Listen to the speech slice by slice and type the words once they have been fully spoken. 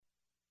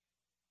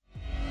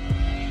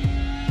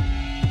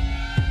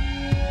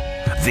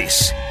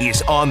This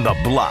is On the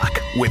Block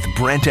with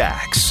Brent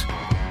Axe.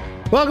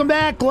 Welcome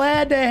back.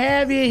 Glad to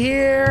have you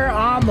here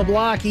on the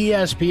Block,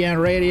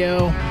 ESPN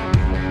Radio.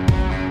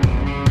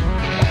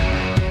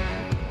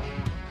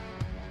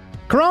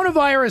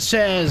 Coronavirus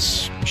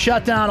has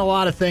shut down a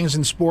lot of things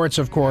in sports,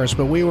 of course,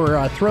 but we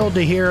were thrilled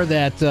to hear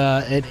that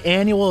an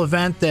annual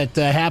event that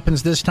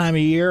happens this time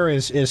of year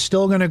is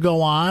still going to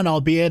go on,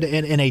 albeit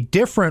in a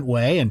different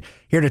way. And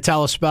here to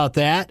tell us about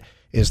that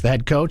is the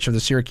head coach of the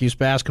Syracuse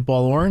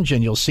Basketball Orange,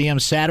 and you'll see him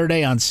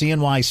Saturday on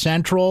CNY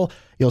Central.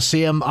 You'll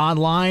see him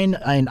online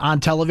and on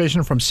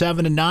television from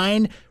 7 to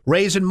 9,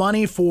 raising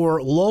money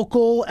for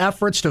local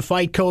efforts to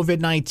fight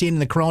COVID-19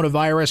 and the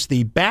coronavirus.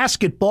 The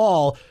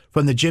basketball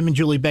from the Jim and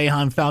Julie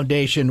Boeheim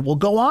Foundation will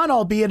go on,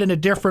 albeit in a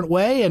different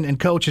way, and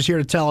Coach is here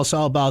to tell us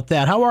all about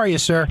that. How are you,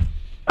 sir?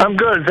 I'm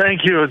good,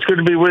 thank you. It's good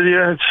to be with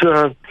you. It's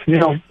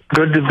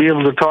good to be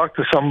able to talk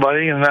to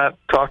somebody and not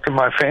talk to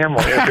my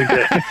family every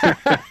day.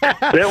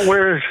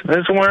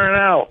 That's wearing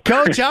out.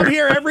 Coach, I'm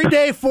here every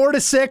day, 4 to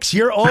 6.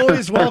 You're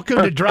always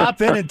welcome to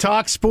drop in and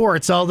talk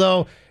sports,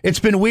 although it's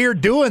been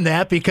weird doing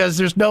that because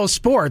there's no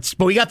sports.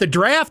 But we got the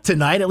draft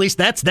tonight. At least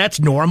that's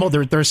normal.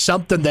 There's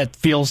something that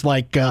feels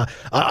like a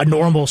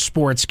normal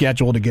sports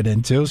schedule to get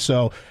into.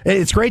 So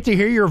it's great to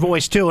hear your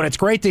voice, too, and it's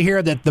great to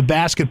hear that the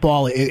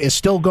basketball is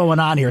still going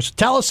on here. So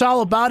tell us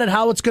all about it,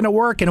 how it's going to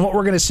work, and what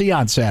we're going to see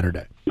on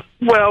Saturday.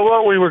 Well,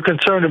 what we were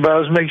concerned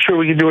about is make sure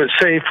we can do it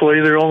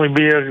safely. There'll only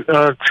be 2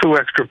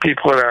 extra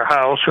people at our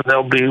house, and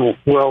they'll be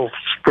well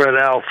spread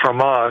out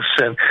from us.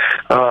 And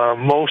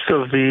most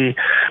of the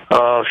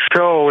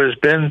show has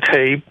been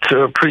taped,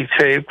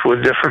 pre-taped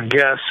with different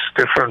guests,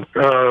 different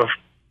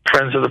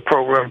friends of the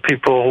program,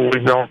 people who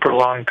we've known for a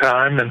long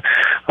time, and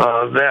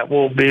there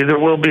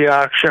will be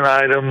auction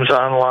items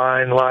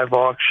online, live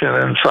auction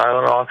and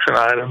silent auction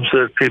items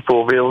that people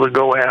will be able to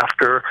go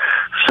after,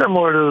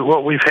 similar to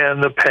what we've had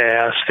in the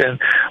past. And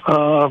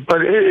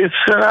but it's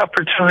an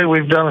opportunity.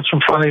 We've done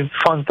some fun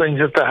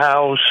things at the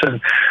house, and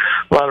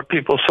a lot of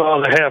people saw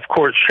the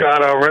half-court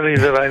shot already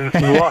that I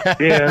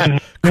lucked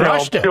in.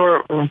 Crushed it.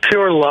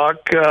 Pure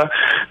luck.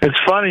 It's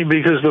funny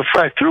because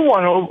I threw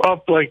one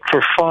up like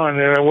for fun,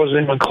 and I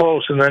wasn't even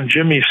close. And then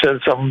Jimmy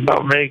said something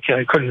about making.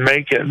 I couldn't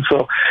make it, and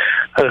so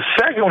the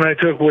second one I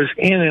took was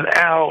in and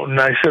out. And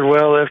I said,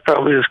 "Well, that's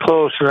probably as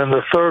close." And then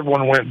the third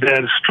one went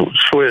dead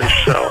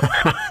swish. So,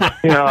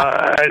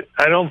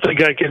 I don't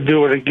think I could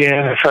do it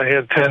again if I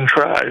had 10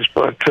 tries.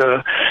 But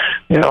a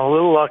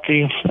little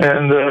lucky,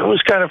 and it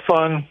was kind of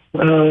fun.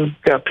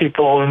 Got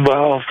people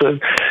involved.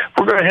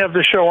 We're going to have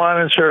the show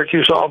on in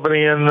Syracuse,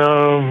 Albany, and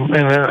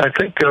I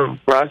think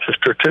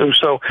Rochester too.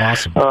 So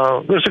awesome.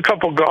 There's a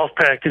couple golf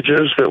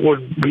packages that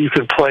you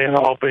could play in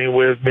Albany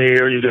with me,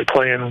 or you could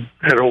play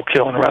at Oak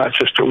Hill in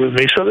Rochester with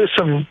me. So there's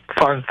some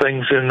fun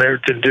things in there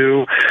to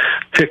do,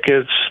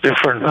 tickets,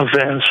 different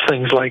events,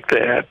 things like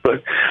that.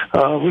 But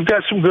we've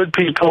got some good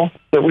people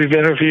that we've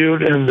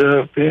interviewed, and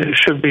it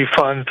should be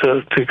fun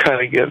to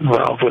kind of get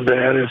involved with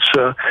that. It's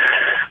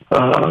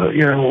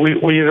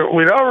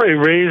we'd already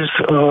raised,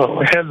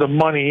 had the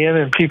money in,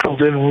 and people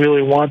didn't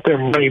really want their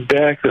money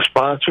back, the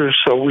sponsors,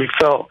 so we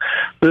felt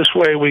this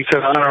way we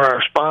could honor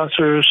our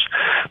sponsors,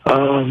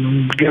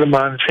 get them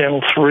on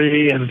Channel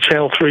 3, and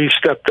Channel 3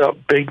 stepped up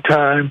big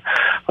time.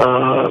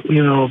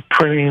 PVP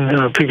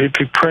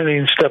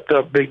Printing stepped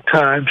up big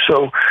time,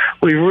 so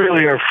we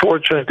really are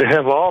fortunate to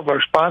have all of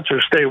our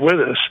sponsors stay with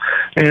us,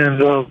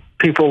 and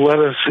people let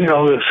us,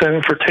 send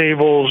in for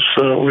tables.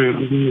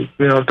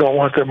 We don't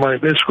want their money.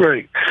 It's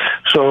great.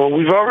 So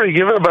we've already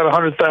given about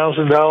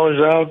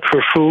 $100,000 out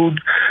for food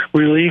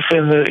relief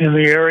in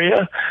the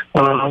area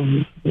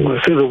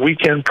through the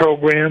weekend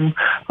program.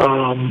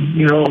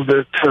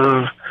 That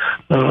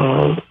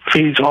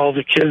feeds all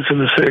the kids in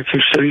the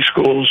Syracuse City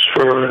schools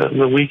for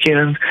the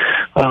weekend,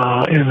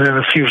 and then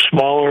a few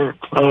smaller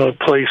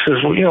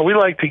places. We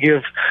like to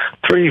give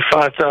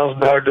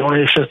 $3,000-$5,000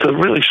 donations to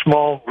really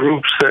small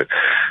groups that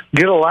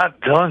get a lot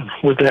done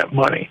with that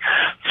money.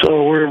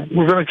 So we're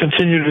going to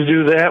continue to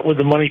do that with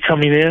the money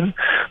coming in.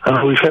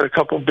 We've had a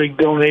couple big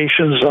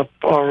donations up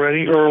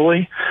already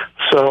early,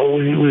 so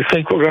we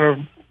think we're going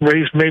to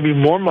raise maybe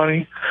more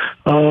money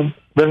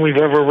than we've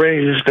ever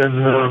raised.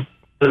 And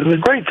the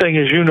great thing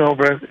is,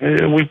 Brent,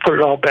 we put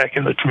it all back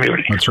in the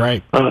community. That's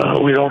right.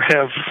 We don't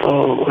have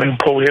an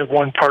employee. We have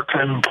one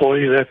part-time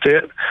employee. That's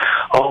it.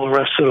 All the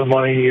rest of the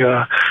money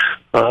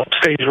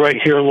stays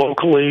right here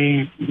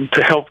locally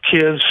to help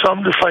kids,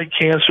 some to fight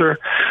cancer,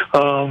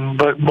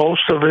 but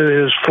most of it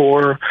is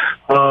for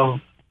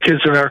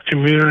kids in our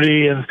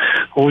community, and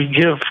we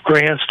give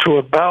grants to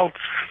about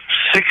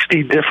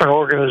 60 different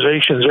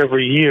organizations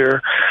every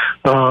year.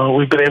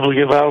 We've been able to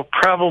give out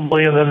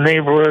probably in the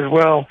neighborhood,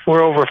 well,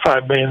 we're over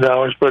 $5 million,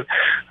 but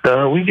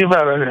we give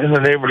out in the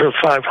neighborhood of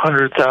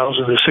 $500,000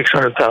 to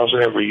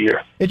 $600,000 every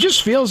year. It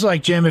just feels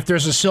like, Jim, if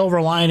there's a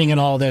silver lining in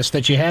all this,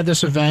 that you had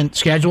this event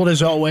scheduled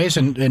as always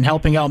and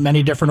helping out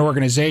many different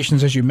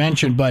organizations, as you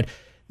mentioned, but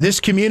this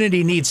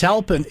community needs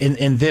help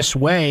in this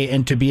way,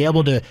 and to be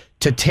able to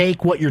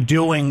take what you're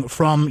doing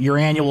from your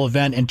annual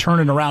event and turn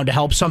it around to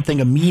help something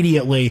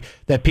immediately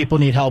that people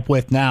need help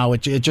with now.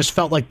 It just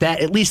felt like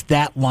that, at least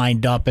that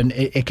lined up, and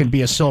it can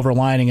be a silver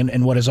lining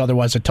in what is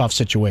otherwise a tough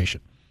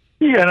situation.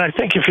 Yeah, and I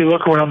think if you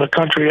look around the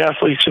country,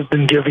 athletes have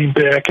been giving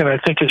back, and I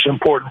think it's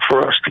important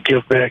for us to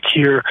give back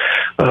here.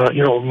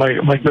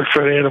 My good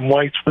friend Adam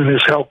Weitzman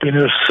is helping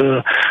us.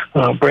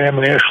 Bram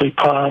and Ashley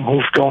Palm,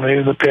 who've donated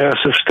in the past,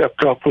 have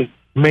stepped up with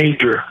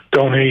major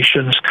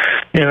donations,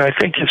 and I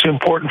think it's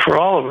important for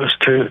all of us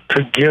to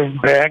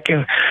give back,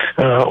 and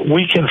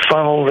we can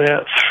funnel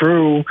that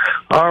through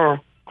our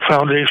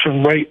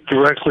foundation right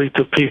directly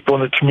to people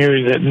in the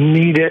community that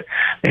need it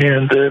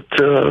and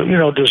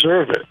that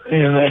deserve it.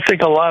 And I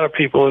think a lot of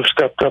people have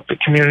stepped up. The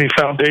community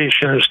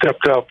foundation has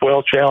stepped up.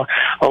 Well Challenge,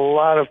 a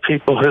lot of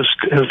people have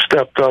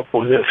stepped up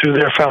with it through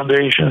their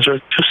foundations or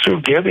just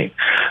through giving,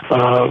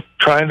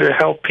 trying to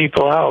help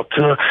people out.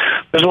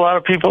 There's a lot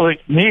of people that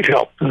need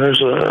help. And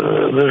there's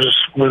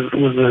with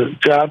the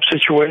job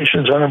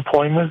situations,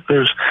 unemployment.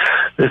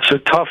 It's a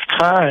tough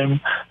time,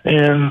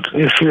 and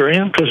if you're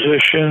in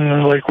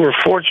position, like we're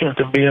fortunate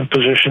to be in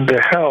position to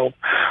help,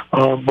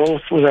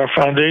 both with our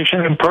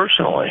foundation and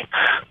personally,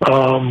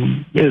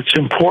 it's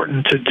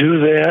important to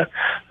do that.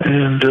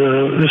 And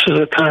this is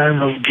a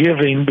time of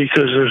giving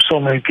because there's so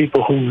many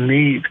people who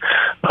need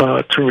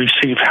to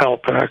receive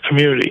help in our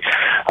community.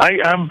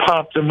 I'm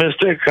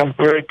optimistic. I'm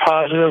very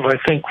positive. I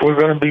think we're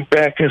going to be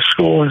back in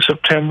school in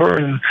September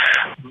and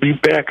be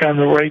back on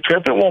the right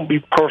track. It won't be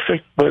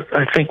perfect, but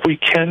I think we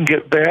can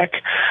get back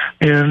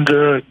and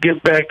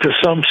get back to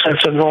some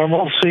sense of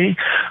normalcy.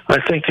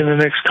 I think in the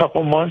next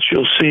couple months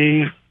you'll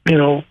see,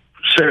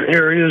 certain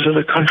areas of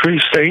the country,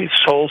 states,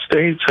 whole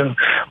states, and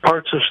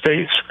parts of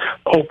states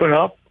open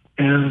up,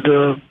 and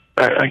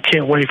I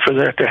can't wait for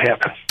that to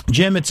happen.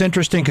 Jim, it's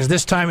interesting because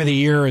this time of the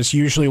year is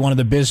usually one of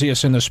the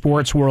busiest in the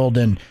sports world,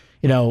 and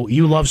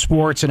you love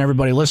sports and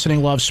everybody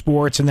listening loves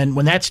sports, and then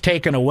when that's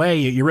taken away,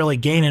 you really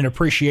gain an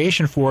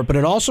appreciation for it, but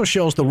it also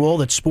shows the role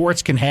that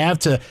sports can have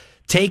to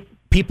take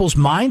people's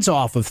minds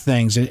off of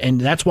things,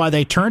 and that's why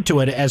they turn to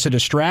it as a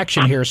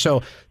distraction here.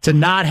 So to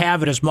not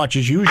have it as much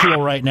as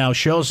usual right now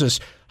shows us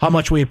how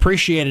much we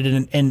appreciate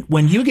it, and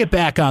when you get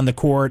back on the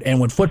court and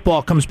when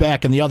football comes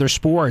back and the other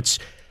sports,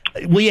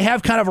 will you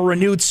have kind of a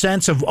renewed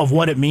sense of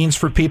what it means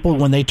for people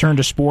when they turn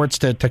to sports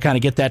to kind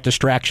of get that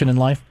distraction in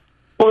life?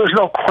 Well, there's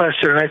no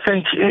question. I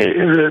think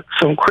that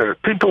some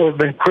people have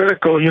been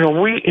critical.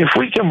 If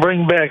we can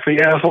bring back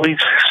the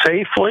athletes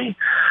safely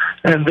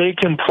and they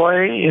can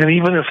play, and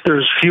even if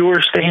there's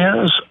fewer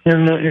fans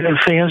in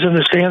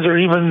the stands, or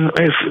even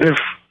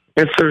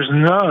if there's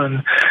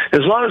none,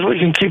 as long as we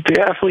can keep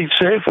the athletes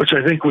safe, which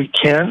I think we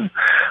can,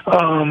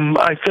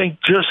 I think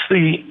just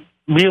be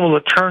able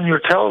to turn your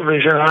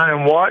television on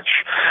and watch,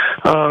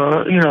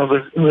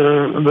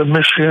 the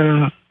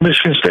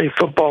Michigan State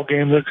football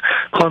game, the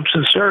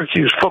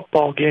Clemson-Syracuse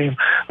football game,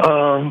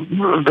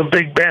 the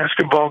big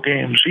basketball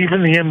games,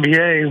 even the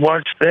NBA,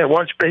 watch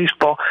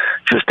baseball,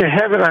 just to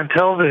have it on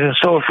television.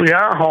 So if we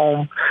are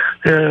home,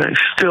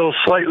 still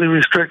slightly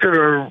restricted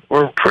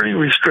or pretty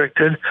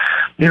restricted,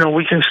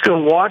 we can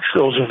still watch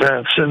those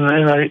events.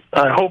 And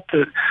I hope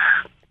that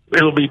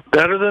it'll be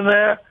better than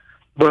that,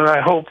 but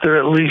I hope that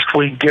at least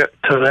we get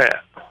to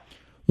that.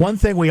 One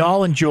thing we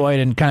all enjoyed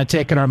and kind of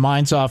taking our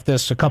minds off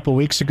this a couple of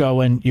weeks ago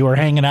when you were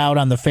hanging out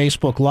on the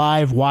Facebook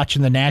Live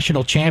watching the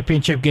national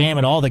championship game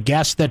and all the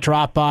guests that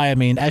dropped by. I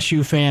mean,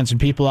 SU fans and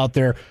people out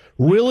there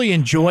really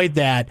enjoyed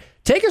that.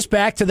 Take us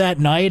back to that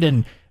night,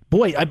 and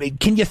boy, I mean,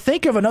 can you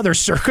think of another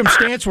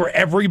circumstance where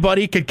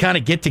everybody could kind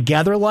of get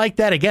together like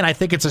that? Again, I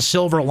think it's a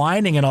silver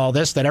lining in all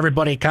this that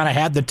everybody kind of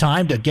had the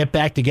time to get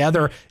back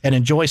together and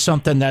enjoy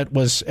something that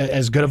was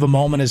as good of a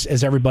moment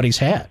as everybody's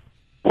had.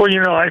 Well,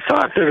 I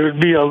thought that it would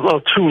be a little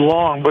too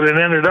long, but it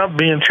ended up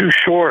being too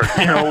short.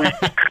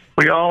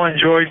 We all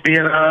enjoyed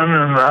being on,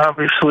 and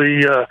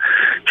obviously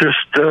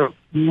just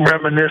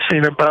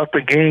reminiscing about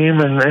the game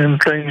and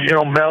things.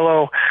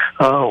 Mello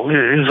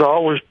is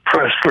always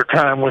pressed for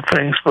time with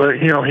things, but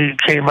he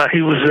came out.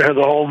 He was there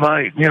the whole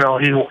night.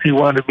 He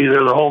wanted to be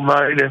there the whole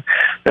night, and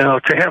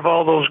to have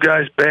all those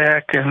guys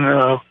back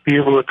and be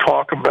able to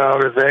talk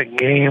about it, that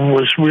game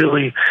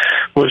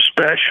was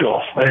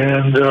special,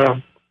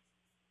 and.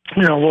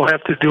 We'll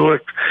have to do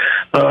it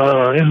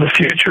in the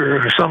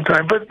future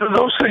sometime. But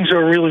those things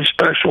are really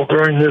special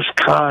during this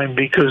time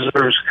because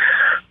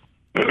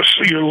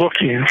you're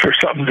looking for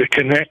something to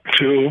connect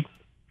to,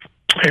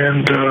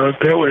 and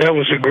that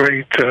was a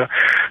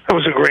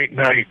great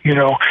night.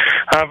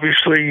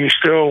 Obviously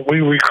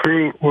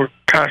we're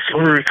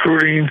constantly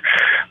recruiting.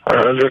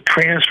 The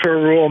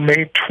transfer rule,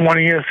 May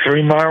 20th.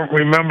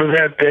 Remember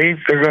that date.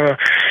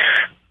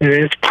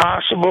 It's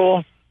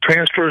possible.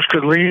 Transfers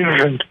could leave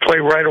and play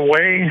right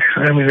away.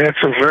 I mean,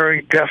 that's a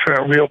very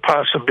definite, real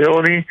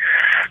possibility.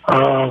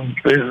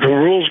 The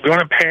rule's going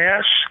to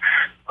pass.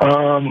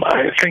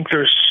 I think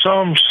there's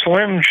some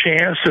slim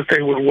chance that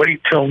they would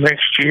wait till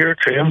next year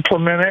to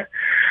implement it.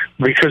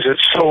 because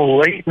it's so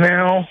late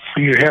now.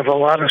 You have a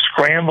lot of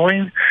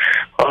scrambling.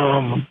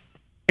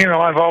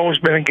 I've always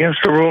been against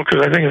the rule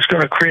because I think it's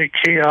going to create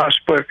chaos,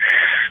 but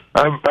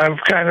I've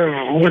kind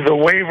of, with the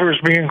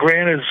waivers being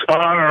granted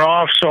on and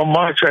off so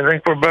much, I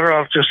think we're better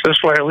off just this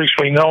way. At least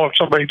we know if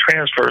somebody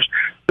transfers,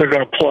 they're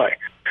going to play.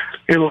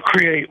 It'll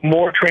create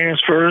more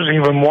transfers,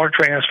 even more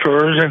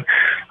transfers, and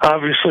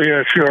obviously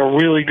if you're a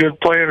really good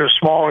player at a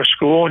smaller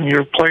school and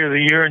you're player of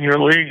the year in your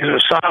league as a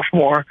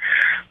sophomore,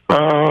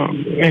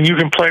 and you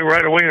can play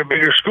right away at a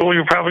bigger school,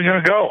 you're probably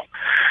going to go.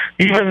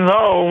 Even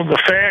though the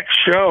facts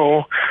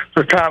show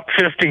the top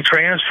 50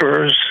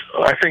 transfers,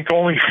 I think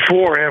only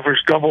 4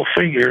 averaged double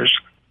figures,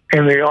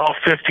 and they all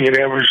 50 had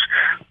averaged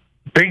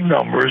big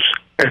numbers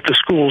at the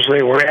schools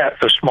they were at,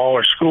 the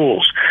smaller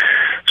schools.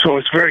 So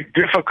it's very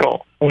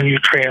difficult when you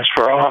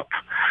transfer up.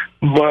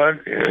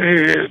 But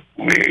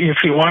if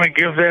you want to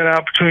give that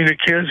opportunity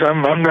to kids,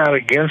 I'm not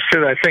against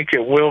it. I think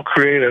it will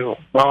create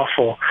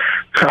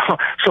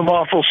some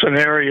awful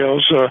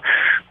scenarios.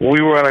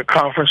 We were on a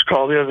conference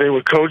call the other day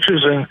with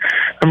coaches, and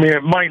I mean,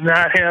 it might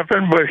not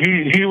happen, but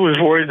he was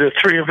worried that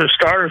 3 of his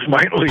starters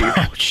might leave.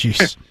 Oh,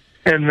 jeez.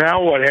 And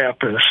now what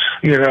happens?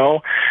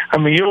 I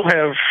mean, you'll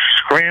have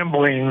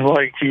scrambling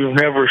like you've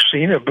never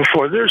seen it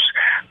before. There's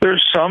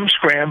some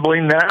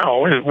scrambling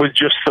now with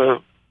just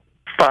the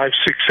 500,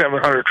 600,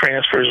 700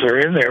 transfers that are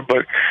in there.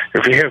 But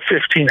if you have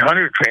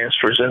 1,500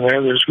 transfers in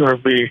there, there's going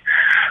to be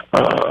a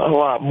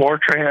lot more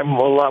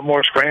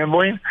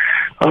scrambling.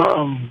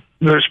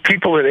 There's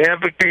people that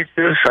advocate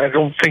this. I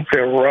don't think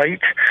they're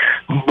right,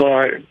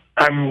 but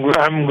I'm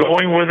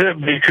going with it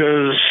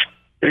because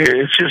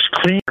it's just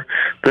cleaner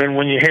than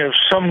when you have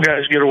some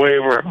guys get a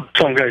waiver,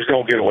 some guys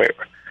don't get a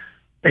waiver.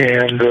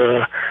 And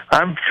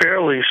I'm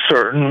fairly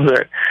certain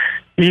that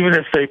even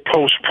if they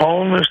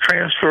postpone this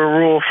transfer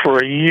rule for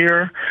a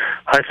year,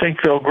 I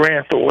think they'll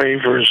grant the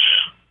waivers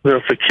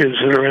of the kids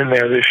that are in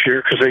there this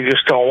year because they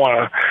just don't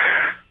want to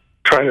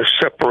try to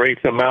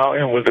separate them out.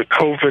 And with the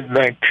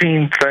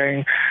COVID-19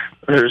 thing,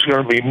 there's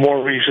going to be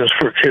more reasons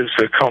for kids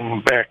to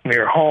come back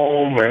near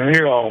home. And,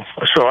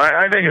 so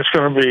I think it's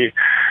going to be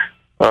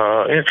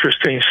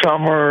interesting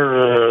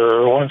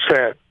summer once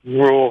that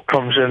rule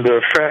comes into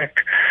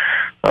effect.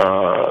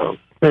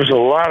 There's a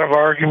lot of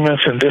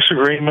arguments and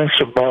disagreements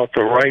about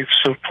the rights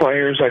of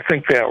players. I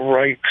think that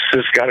rights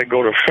has got to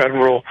go to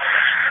federal,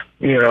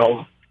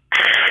 to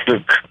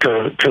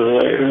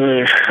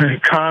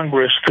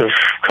Congress to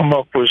come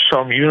up with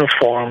some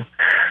uniform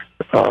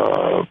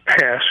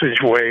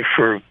passageway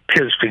for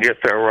kids to get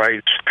their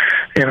rights.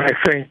 And I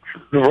think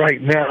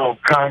right now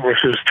Congress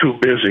is too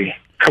busy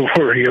to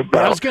worry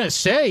about. I was going to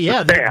say,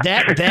 yeah,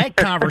 that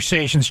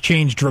conversation's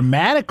changed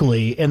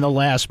dramatically in the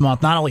last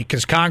month, not only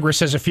because Congress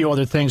has a few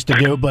other things to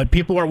do, but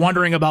people are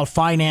wondering about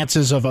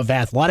finances of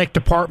athletic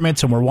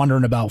departments, and we're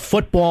wondering about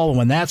football and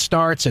when that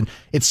starts, and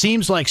it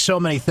seems like so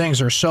many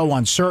things are so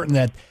uncertain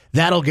that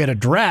that'll get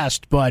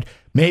addressed, but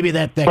maybe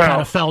that kind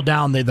of fell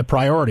down the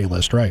priority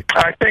list, right?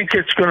 I think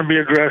it's going to be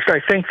addressed. I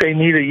think they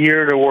need a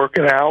year to work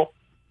it out.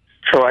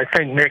 So I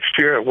think next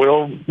year it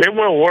will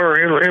work.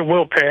 It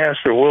will pass.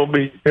 It will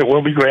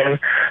be granted.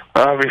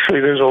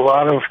 Obviously, there's a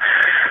lot of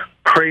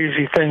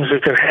crazy things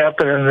that could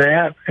happen in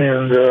that,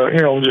 and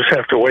we'll just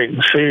have to wait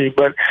and see.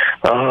 But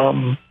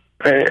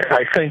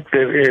I think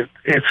that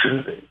it's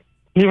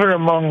even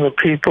among the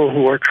people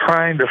who are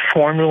trying to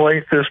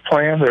formulate this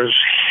plan, there's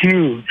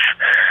huge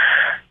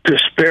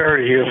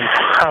disparity of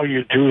how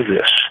you do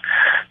this.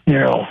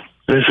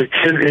 There's a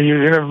kid, and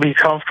you're going to be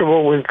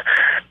comfortable with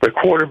the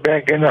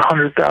quarterback in a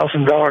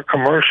 $100,000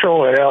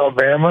 commercial at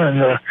Alabama,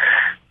 and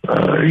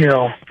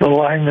the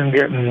lineman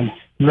getting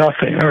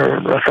nothing or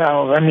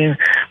 $1,000. I mean,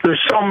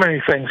 there's so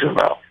many things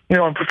about.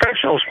 In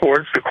professional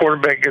sports, the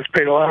quarterback gets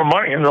paid a lot of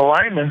money, and the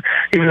lineman,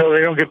 even though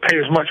they don't get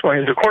paid as much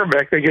money as the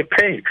quarterback, they get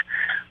paid.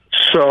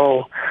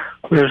 So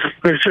there's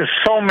just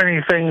so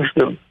many things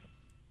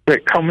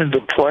that come into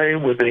play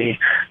with the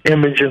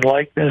image and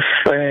likeness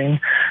thing.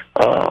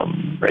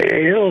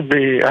 It'll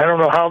be, I don't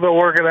know how they'll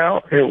work it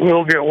out. It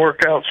will get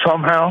worked out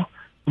somehow,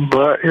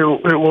 but it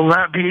will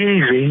not be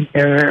easy,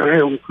 and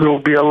it will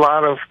be a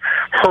lot of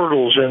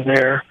hurdles in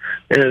there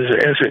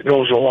as it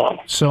goes along.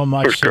 So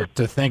much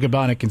to think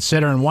about and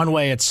consider. In one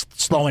way, it's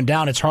slowing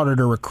down. It's harder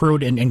to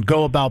recruit and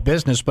go about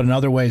business, but in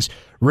other ways,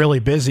 really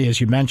busy, as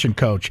you mentioned,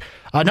 Coach.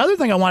 Another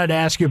thing I wanted to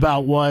ask you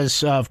about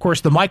was, of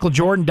course, the Michael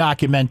Jordan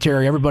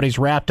documentary. Everybody's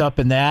wrapped up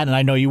in that, and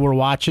I know you were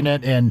watching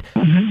it. And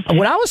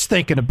what I was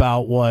thinking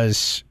about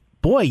was,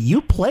 boy,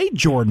 you played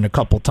Jordan a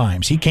couple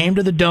times. He came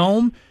to the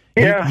Dome.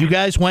 Yeah. You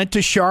guys went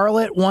to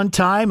Charlotte one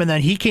time, and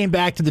then he came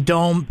back to the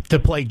Dome to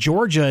play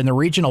Georgia in the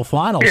regional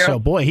finals. Yeah. So,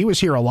 boy, he was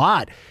here a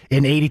lot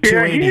in 82,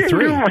 83. He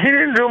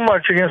didn't do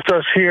much against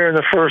us here in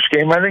the first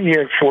game. I think he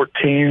had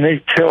 14.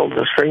 They killed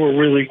us. They were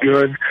really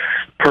good,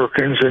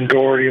 Perkins and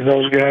Doherty and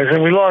those guys.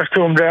 And we lost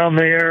to him down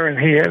there, and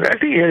I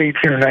think he had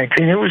 18 or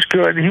 19. It was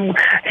good.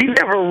 He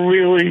never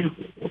really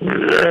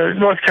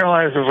North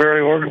Carolina's a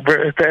very,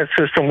 at that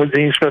system with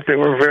Dean Smith, they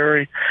were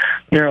very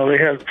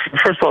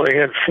First of all, they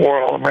had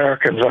 4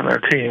 All-Americans on their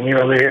team.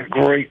 They had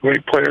great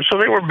players. So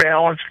they were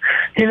balanced.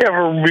 He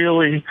never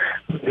really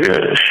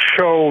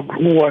showed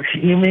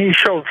he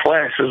showed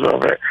flashes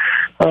of it.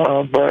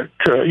 But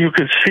you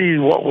could see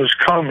what was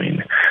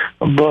coming.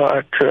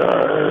 But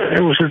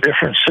it was a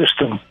different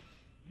system.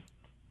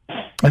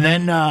 And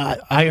then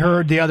I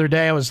heard the other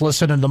day, I was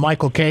listening to the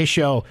Michael Kay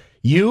show,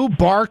 you,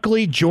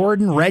 Barkley,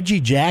 Jordan, Reggie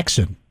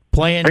Jackson.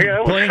 Playing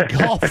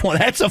golf. Well,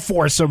 that's a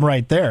foursome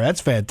right there.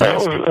 That's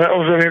fantastic. That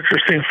was an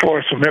interesting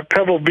foursome at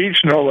Pebble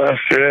Beach, no less.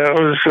 Yeah, it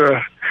was.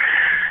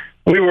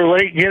 We were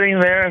late getting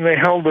there, and they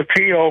held the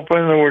tee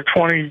open. There were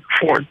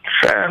 24,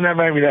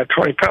 maybe not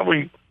 20,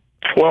 probably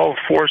 12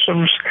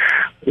 foursomes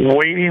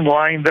waiting,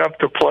 lined up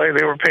to play.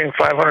 They were paying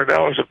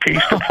 $500 a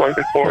piece to play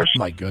the course.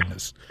 My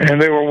goodness!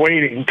 And they were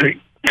waiting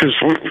because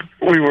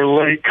we were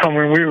late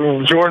coming.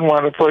 Jordan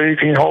wanted to play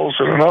 18 holes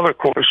at another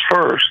course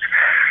first.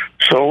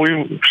 So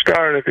we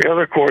started at the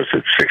other course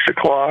at 6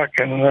 o'clock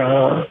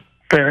and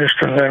finished,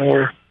 and then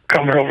we're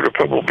coming over to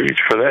Pebble Beach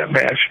for that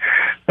match.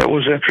 That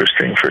was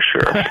interesting for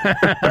sure.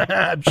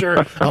 I'm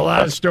sure a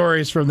lot of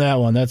stories from that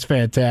one. That's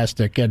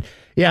fantastic. And,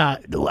 yeah,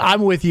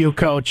 I'm with you,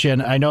 Coach,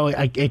 and I know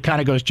it kind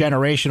of goes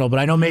generational, but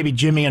I know maybe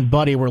Jimmy and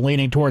Buddy were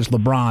leaning towards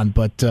LeBron,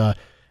 but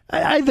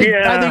I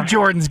think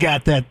Jordan's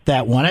got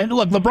that one. And,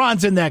 look,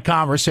 LeBron's in that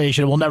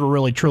conversation. We'll never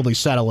really truly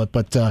settle it,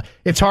 but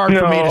it's hard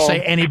for me to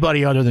say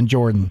anybody other than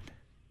Jordan.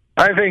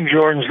 I think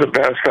Jordan's the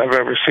best I've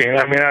ever seen.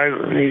 I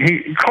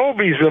mean,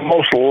 Kobe's the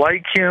most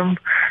like him.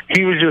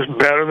 He was just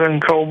better than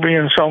Kobe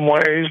in some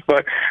ways.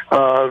 But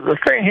the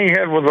thing he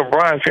had with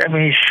LeBron,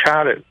 he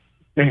shot it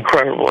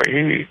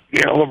incredibly.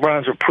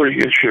 LeBron's a pretty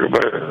good shooter,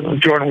 but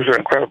Jordan was an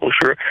incredible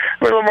shooter.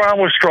 LeBron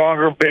was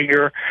stronger,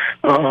 bigger,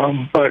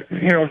 but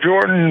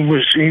Jordan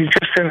he's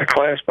just in a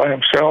class by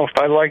himself.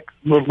 I like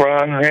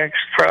LeBron next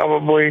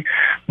probably,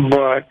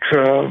 but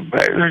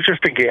there's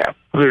just a gap.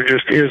 There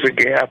just is a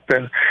gap,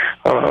 and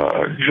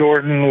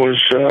Jordan was.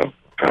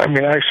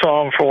 I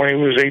saw him from when he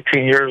was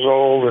 18 years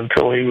old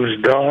until he was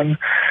done,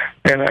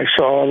 and I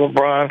saw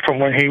LeBron from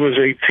when he was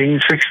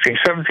 18, 16,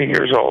 17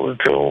 years old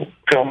until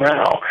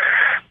now.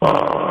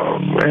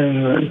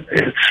 And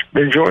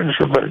Jordan's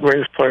the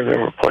greatest player that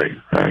ever played.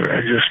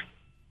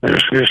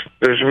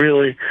 There's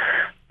really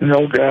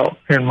no doubt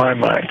in my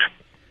mind.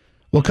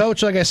 Well,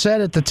 Coach, like I said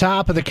at the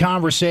top of the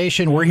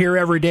conversation, we're here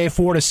every day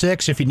 4 to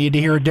 6. If you need to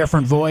hear a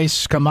different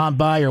voice, come on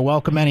by. You're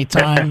welcome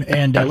anytime.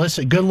 And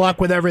listen, good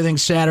luck with everything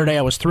Saturday.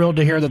 I was thrilled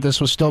to hear that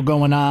this was still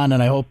going on,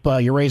 and I hope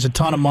you raise a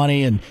ton of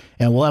money, and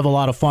we'll have a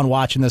lot of fun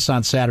watching this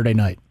on Saturday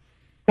night.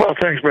 Well,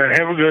 thanks, Brent.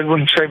 Have a good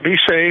one. Be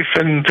safe,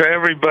 and to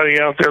everybody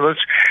out there,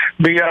 let's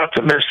be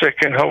optimistic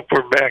and hope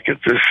we're back at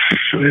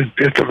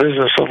the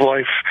business of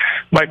life.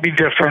 Might be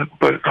different,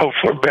 but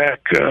hopefully we're back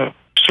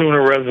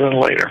sooner rather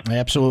than later.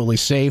 Absolutely.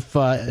 Safe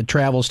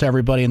travels to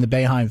everybody in the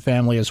Boeheim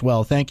family as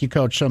well. Thank you,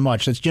 Coach, so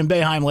much. That's Jim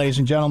Boeheim, ladies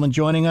and gentlemen,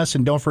 joining us.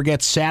 And don't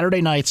forget,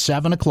 Saturday night,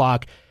 7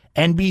 o'clock,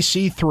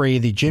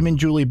 NBC3, the Jim and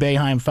Julie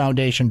Boeheim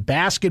Foundation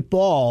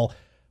basketball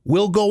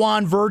will go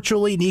on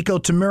virtually. Nico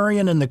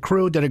Tamurian and the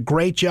crew did a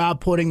great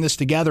job putting this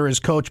together. As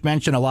Coach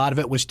mentioned, a lot of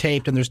it was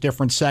taped, and there's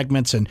different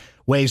segments and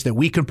ways that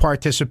we can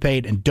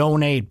participate and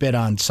donate, bid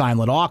on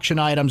silent auction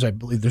items. I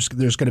believe there's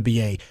going to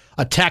be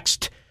a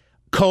text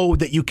code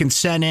that you can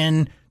send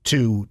in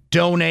to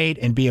donate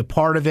and be a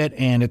part of it,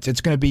 and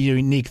it's going to be a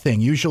unique thing.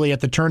 Usually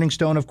at the Turning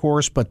Stone, of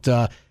course, but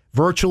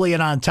virtually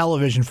and on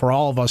television for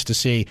all of us to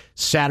see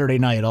Saturday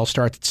night. It all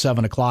starts at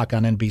 7 o'clock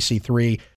on NBC3.